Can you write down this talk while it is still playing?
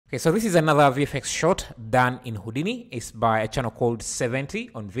Okay, so this is another VFX shot done in Houdini. It's by a channel called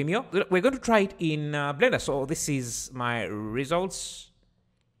 70 on Vimeo. We're going to try it in Blender. So this is my results.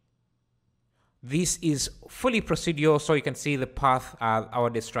 This is fully procedural, so you can see the path our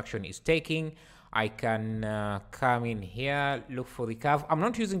destruction is taking. I can come in here, look for the curve. I'm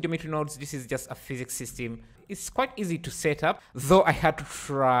not using geometry nodes. This is just a physics system. It's quite easy to set up, though I had to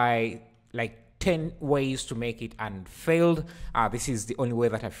try like 10 ways to make it and failed. This is the only way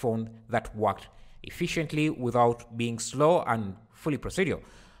that I found that worked efficiently without being slow and fully procedural.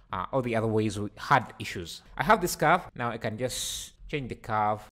 All the other ways we had issues. I have this curve. Now I can just change the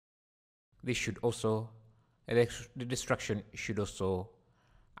curve. This should also, the destruction should also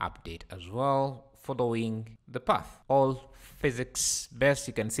update as well, following the path. All physics based.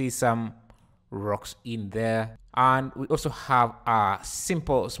 You can see some rocks in there. And we also have a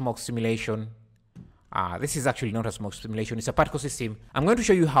simple smoke simulation. This is actually not a smoke simulation, it's a particle system. I'm going to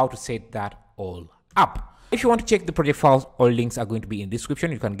show you how to set that all up. If you want to check the project files, all links are going to be in the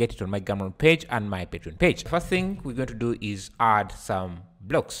description. You can get it on my Gumroad page and my Patreon page. The first thing we're going to do is add some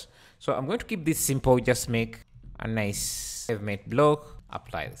blocks. So I'm going to keep this simple, just make a nice pavement block,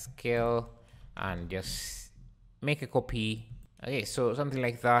 apply the scale, and just make a copy. Okay, so something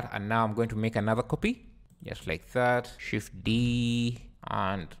like that. And now I'm going to make another copy, just like that. Shift D,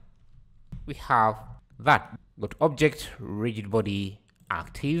 and we have that. Go to object, rigid body,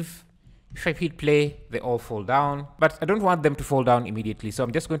 active. If I hit play, they all fall down, but I don't want them to fall down immediately. So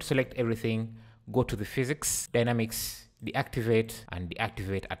I'm just going to select everything, go to the physics, dynamics, deactivate, and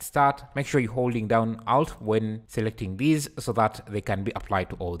deactivate at start. Make sure you're holding down Alt when selecting these so that they can be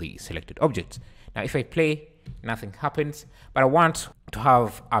applied to all the selected objects. Now, if I play, nothing happens, but I want to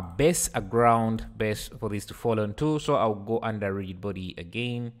have a base, a ground base for this to fall onto. So I'll go under rigid body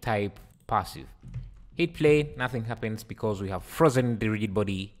again, type passive. Hit play, nothing happens because we have frozen the rigid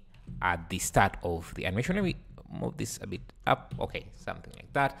body at the start of the animation. Let me move this a bit up. Okay, something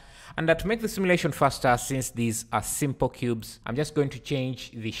like that. And to make the simulation faster, since these are simple cubes, I'm just going to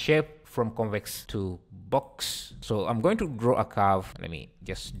change the shape from convex to box. So I'm going to draw a curve. Let me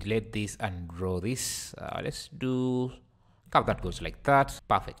just delete this and draw this. Let's do a curve that goes like that.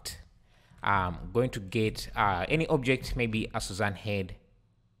 Perfect. I'm going to get any object, maybe a Suzanne head,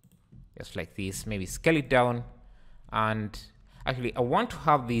 just like this. Maybe scale it down, and actually I want to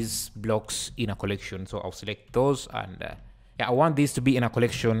have these blocks in a collection, so I'll select those, and yeah, I want these to be in a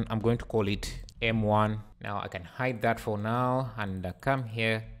collection. I'm going to call it M1. Now I can hide that for now, and come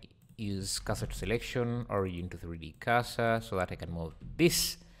here, use cursor to selection, origin to 3D cursor, so that I can move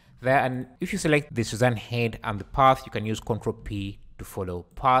this there. And if you select the Suzanne head and the path, you can use Ctrl P to follow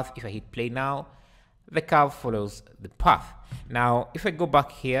path. If I hit play now, the curve follows the path. Now, if I go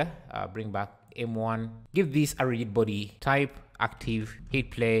back here, bring back M1, give this a rigid body type, active,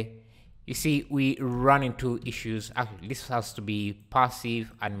 hit play, you see we run into issues. Actually, this has to be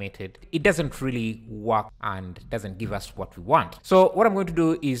passive, animated. It doesn't really work and doesn't give us what we want. So what I'm going to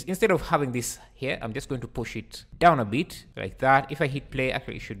do is, instead of having this here, I'm just going to push it down a bit like that. If I hit play,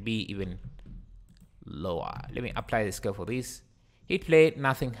 actually it should be even lower. Let me apply the scale for this. Hit play,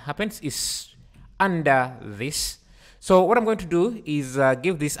 nothing happens. It's under this. So what I'm going to do is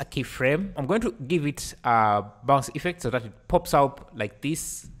give this a keyframe. I'm going to give it a bounce effect so that it pops out like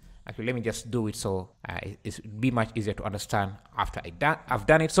this. Actually, let me just do it so it'll be much easier to understand after I've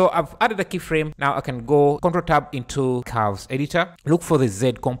done it. So I've added a keyframe. Now I can go Control Tab into Curves Editor. Look for the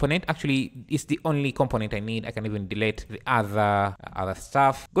Z component. Actually, it's the only component I need. I can even delete the other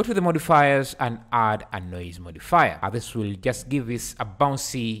stuff. Go to the modifiers and add a noise modifier. This will just give this a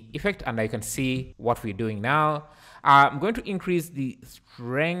bouncy effect, and I can see what we're doing now. I'm going to increase the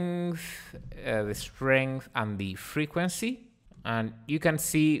strength and the frequency, and you can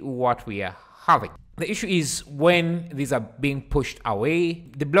see what we are having. The issue is when these are being pushed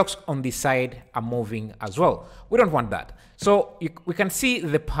away, the blocks on this side are moving as well. We don't want that. So we can see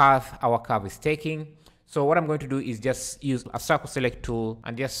the path our curve is taking. So what I'm going to do is just use a circle select tool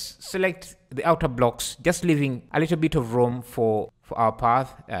and just select the outer blocks, just leaving a little bit of room for our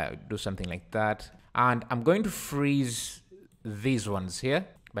path. Do something like that. And I'm going to freeze these ones here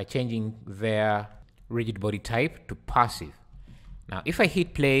by changing their rigid body type to passive. Now, if I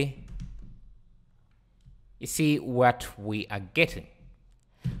hit play, you see what we are getting.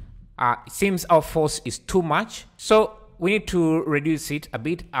 It seems our force is too much, so we need to reduce it a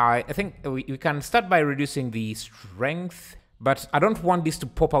bit. I think we can start by reducing the strength, but I don't want this to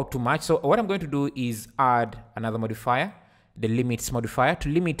pop out too much. So what I'm going to do is add another modifier, the limits modifier, to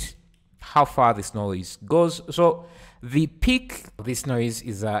limit how far this noise goes. So the peak of this noise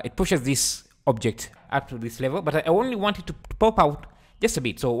is it pushes this object up to this level, but I only want it to pop out just a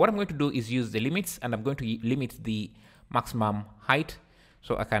bit. So what I'm going to do is use the limits, and I'm going to limit the maximum height.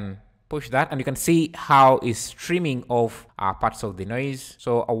 So I can push that, and you can see how it's trimming off parts of the noise.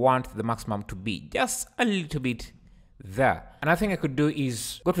 So I want the maximum to be just a little bit there. Another thing I could do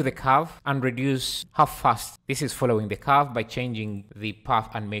is go to the curve and reduce how fast this is following the curve by changing the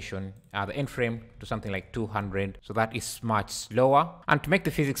path animation, the end frame, to something like 200, so that is much slower. And to make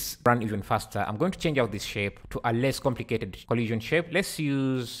the physics run even faster, I'm going to change out this shape to a less complicated collision shape. Let's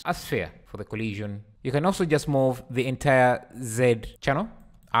use a sphere for the collision. You can also just move the entire Z channel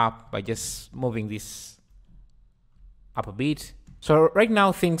up by just moving this up a bit. So right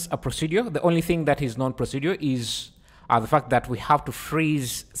now things are procedural. The only thing that is non-procedural is the fact that we have to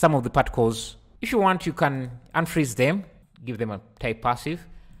freeze some of the particles. If you want, you can unfreeze them, give them a type passive,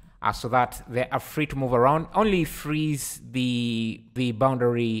 so that they are free to move around. Only freeze the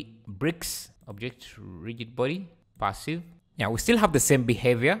boundary bricks, object rigid body, passive. Yeah, we still have the same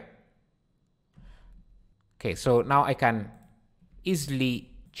behavior. Okay, so now I can easily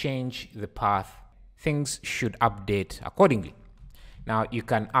change the path. Things should update accordingly. Now you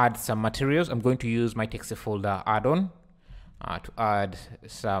can add some materials. I'm going to use my texture folder add-on to add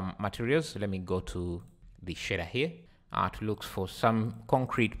some materials. So let me go to the shader here to look for some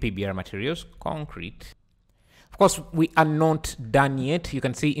concrete PBR materials. Concrete. Of course, we are not done yet. You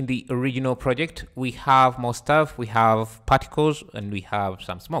can see in the original project, we have more stuff. We have particles and we have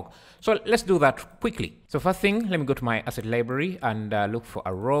some smoke. So let's do that quickly. So first thing, let me go to my asset library and look for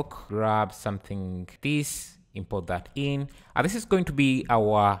a rock, grab something like this, import that in. This is going to be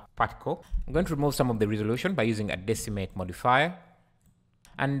our particle. I'm going to remove some of the resolution by using a decimate modifier.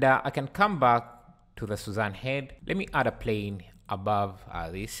 And I can come back to the Suzanne head. Let me add a plane above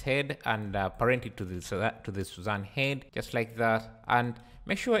this head and parent it to the Suzanne head, just like that. And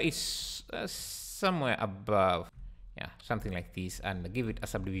make sure it's somewhere above. Yeah, something like this, and give it a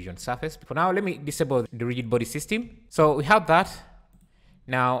subdivision surface. For now, let me disable the rigid body system. So we have that.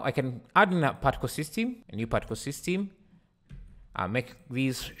 Now I can add in a particle system, a new particle system, make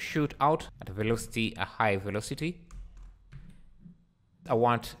these shoot out at a velocity, a high velocity. I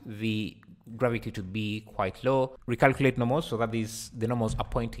want the gravity to be quite low. Recalculate normals so that the normals are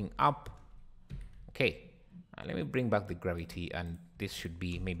pointing up. Okay, let me bring back the gravity, and this should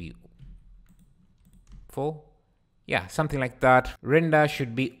be maybe 4. Yeah, something like that. Render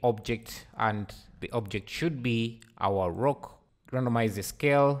should be object, and the object should be our rock. Randomize the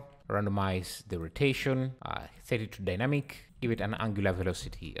scale, randomize the rotation, set it to dynamic, give it an angular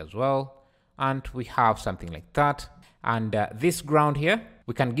velocity as well. And we have something like that. And this ground here,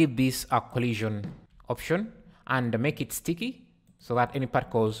 we can give this a collision option and make it sticky so that any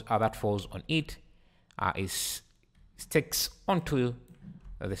particles that falls on it sticks onto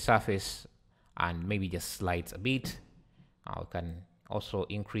the surface and maybe just slides a bit. We can also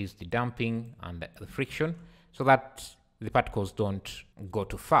increase the damping and the friction so that the particles don't go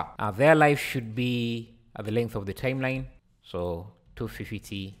too far. Their life should be at the length of the timeline, so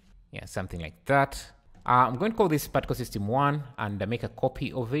 250, yeah, something like that. I'm going to call this particle system 1 and make a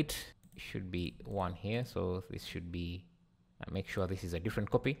copy of it. It should be 1 here, so this should be, make sure this is a different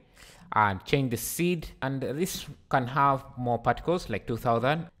copy, and change the seed, and this can have more particles like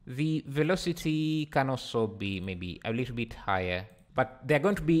 2000. The velocity can also be maybe a little bit higher, but they're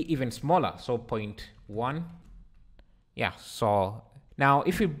going to be even smaller, so 0.1. Yeah, so now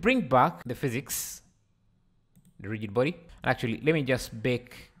if we bring back the physics, the rigid body, actually let me just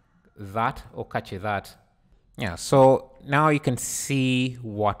bake that or catch that. Yeah, so now you can see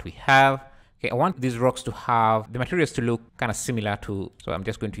what we have. Okay, I want these rocks to have the materials to look kind of similar to, so I'm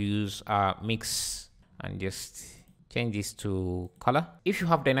just going to use mix and just change this to color. If you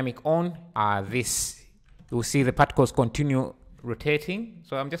have dynamic on, this, you will see the particles continue rotating.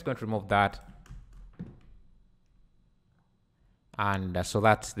 So I'm just going to remove that. And so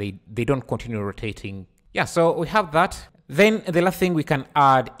that they don't continue rotating. Yeah, so we have that. Then the last thing we can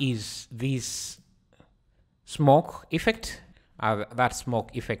add is this smoke effect, that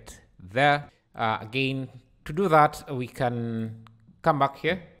smoke effect there. Again, to do that, we can come back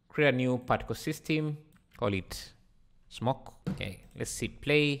here, create a new particle system, call it smoke. Okay, let's see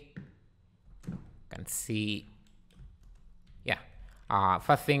play. You can see, yeah.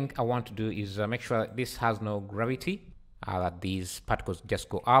 First thing I want to do is make sure this has no gravity. That these particles just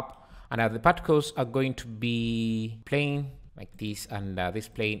go up, and the particles are going to be plane like this, and this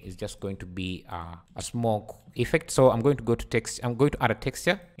plane is just going to be a smoke effect. So I'm going to go to text. I'm going to add a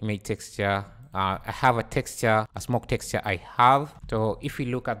texture, image texture. I have a texture, a smoke texture I have. So if we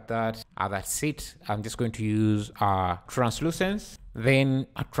look at that, that's it. I'm just going to use translucence, then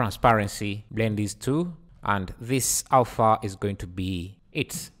a transparency, blend these two. and this alpha is going to be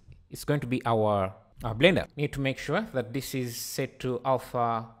it's going to be our blender. Need to make sure that this is set to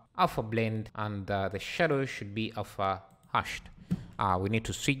alpha blend, and the shadow should be alpha hashed. We need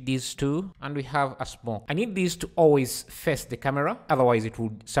to switch these two, and we have a smoke. I need these to always face the camera, otherwise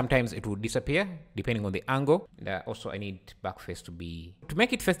sometimes it would disappear depending on the angle. And also I need backface to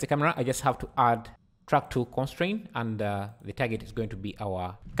make it face the camera. I just have to add track to constraint, and the target is going to be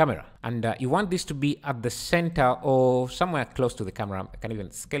our camera. And you want this to be at the center or somewhere close to the camera. I can even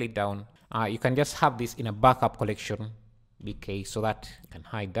scale it down. You can just have this in a backup collection, BK, so that you can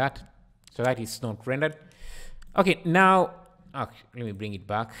hide that, so that it's not rendered. Okay, now let me bring it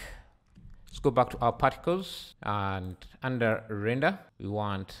back. Let's go back to our particles, and under render we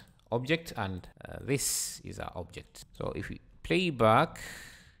want object, and this is our object. So if we play back,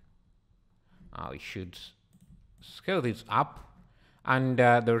 we should scale this up, and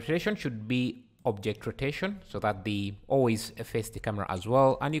the rotation should be object rotation, so that they always face the camera as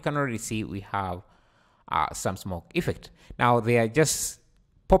well. And you can already see we have some smoke effect. Now they are just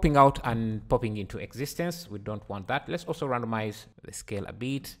popping out and popping into existence. We don't want that. Let's also randomize the scale a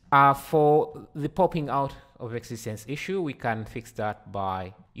bit. For the popping out of existence issue, we can fix that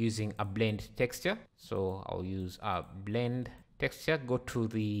by using a blend texture. So I'll use a blend texture, go to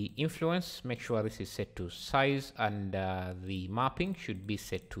the influence, make sure this is set to size, and the mapping should be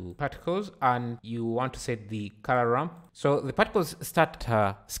set to particles, and you want to set the color ramp. So the particles start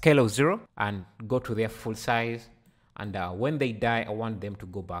scale of 0 and go to their full size, and when they die, I want them to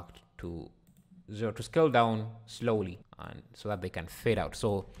go back to 0, to scale down slowly, and so that they can fade out.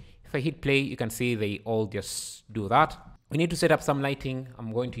 So if I hit play, you can see they all just do that. We need to set up some lighting.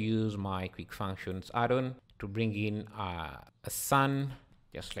 I'm going to use my quick functions add-on to bring in a sun,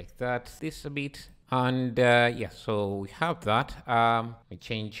 just like that, this a bit. And yeah, so we have that. We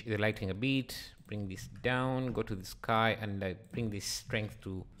change the lighting a bit, bring this down, go to the sky, and bring this strength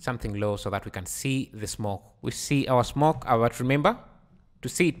to something low so that we can see the smoke. We see our smoke, but remember, to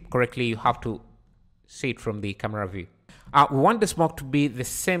see it correctly, you have to see it from the camera view. We want the smoke to be the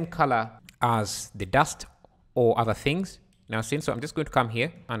same color as the dust or other things. Now, so I'm just going to come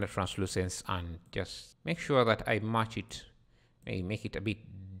here under translucence and just make sure that I match it, maybe make it a bit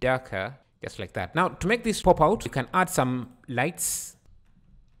darker, just like that. Now, to make this pop out, you can add some lights.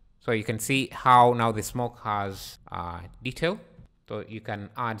 So you can see how now the smoke has detail. So you can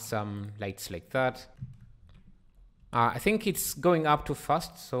add some lights like that. I think it's going up too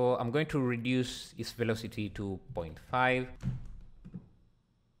fast, so I'm going to reduce its velocity to 0.5.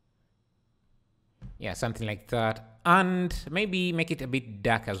 Yeah, something like that. And maybe make it a bit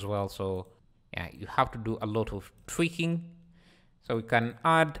dark as well. So yeah, you have to do a lot of tweaking. So we can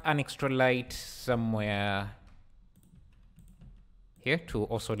add an extra light somewhere here to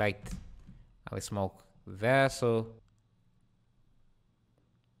also light the smoke there. So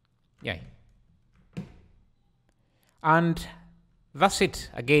yeah, and that's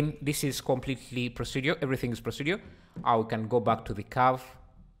it. Again, this is completely procedural. Everything is procedural. We can go back to the curve.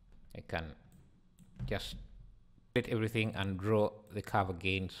 I can just split everything and draw the curve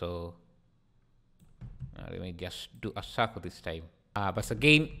again. So let me just do a circle this time. But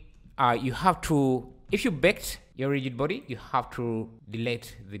again, you have to, if you baked your rigid body, you have to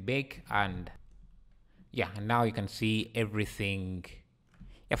delete the bake, and yeah, and now you can see everything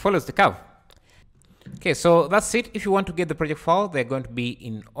follows the curve. Okay, so that's it. If you want to get the project file, they're going to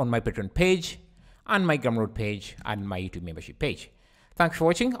be on my Patreon page and my Gumroad page and my YouTube membership page. Thanks for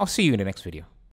watching. I'll see you in the next video.